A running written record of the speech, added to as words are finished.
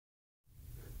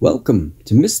Welcome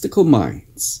to Mystical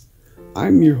Minds.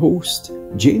 I'm your host,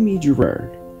 Jamie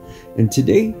Gerard, and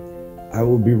today I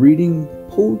will be reading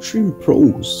poetry and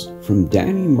prose from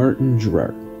Danny Martin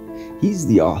Gerard. He's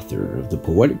the author of the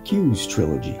Poetic Cues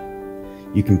trilogy.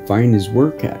 You can find his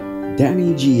work at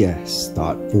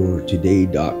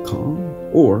dannygs.fortoday.com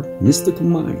or Mystical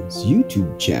Minds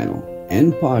YouTube channel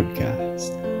and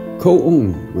podcast,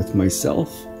 co-owned with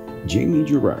myself, Jamie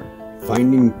Gerard.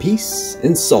 Finding peace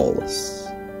and solace.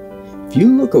 If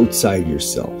you look outside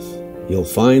yourself, you'll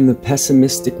find the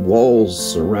pessimistic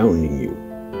walls surrounding you,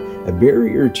 a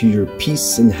barrier to your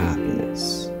peace and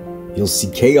happiness. You'll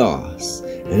see chaos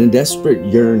and a desperate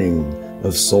yearning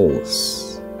of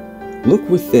solace. Look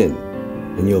within,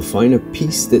 and you'll find a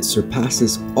peace that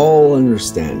surpasses all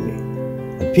understanding,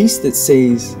 a peace that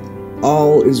says,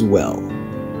 all is well,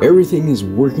 everything is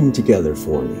working together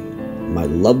for me, my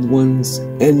loved ones,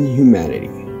 and humanity.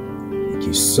 Thank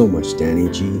you so much, Danny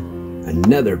G.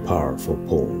 Another powerful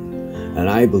poem, and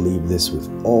I believe this with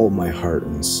all my heart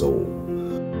and soul.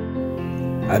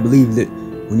 I believe that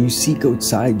when you seek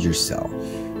outside yourself,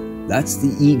 that's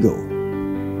the ego.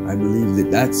 I believe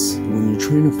that that's when you're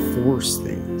trying to force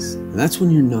things, and that's when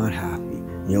you're not happy.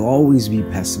 You'll always be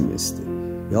pessimistic.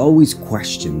 You'll always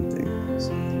question things.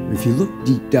 But if you look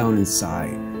deep down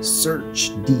inside,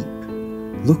 search deep,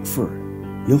 look for it,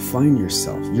 you'll find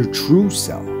yourself, your true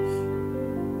self.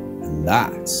 And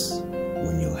that's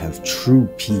when you'll have true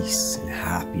peace and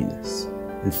happiness.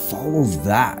 And follow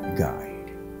that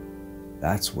guide.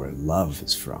 That's where love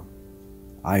is from.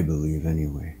 I believe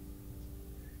anyway.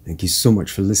 Thank you so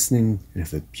much for listening, and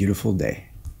have a beautiful day.